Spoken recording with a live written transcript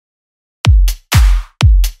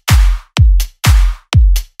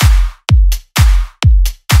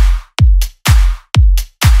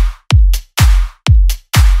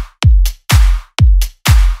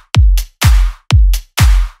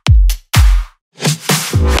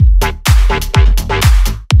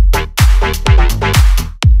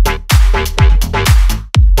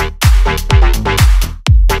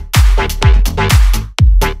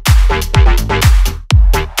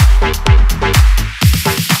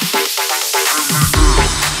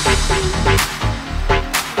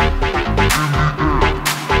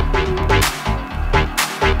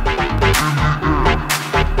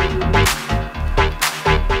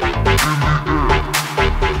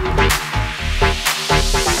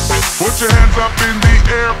your hands up in the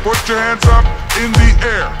air, put your hands up in the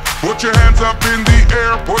air. Put your hands up in the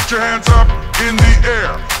air, put your hands up in the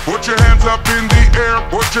air. Put your hands up in the air,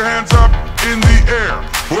 put your hands up in the air.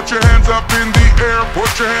 Put your hands up in the air,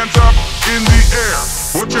 put your hands up in the air.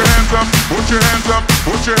 Put your hands up, put your hands up,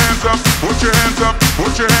 put your hands up, put your hands up,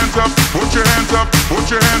 put your hands up, put your hands up, put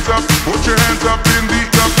your hands up, put your hands up in the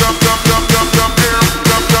air, air, in the air.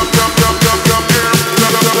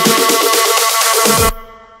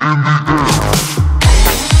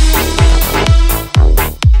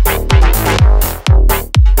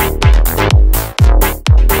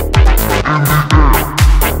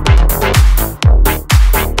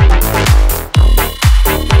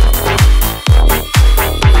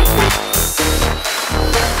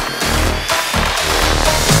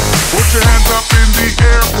 Put your hands up in the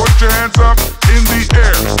air, put your hands up in the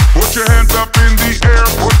air. Put your hands up in the air,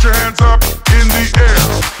 put your hands up in the air.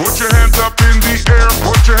 Put your hands up in the air,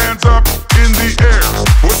 put your hands up in the air.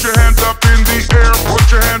 Put your hands up in the air, put your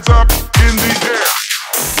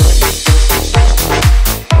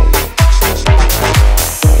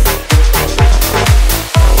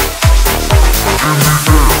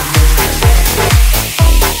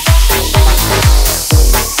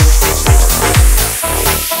hands up in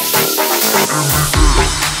the air.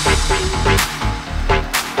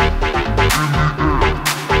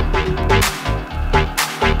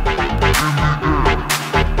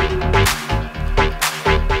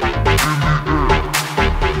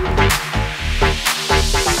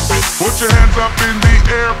 Put your hands up in the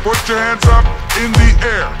air, put your hands up in the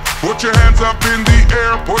air. Put your hands up in the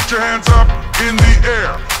air, put your hands up in the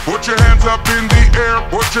air. Put your hands up in the air,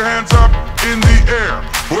 put your hands up in the air.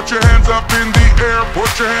 Put your hands up in the air,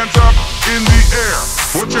 put your hands up in the air.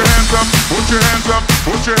 Put your hands up, put your hands up,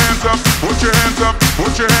 put your hands up, put your hands up,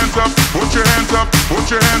 put your hands up, put your hands up, put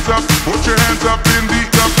your hands up, put your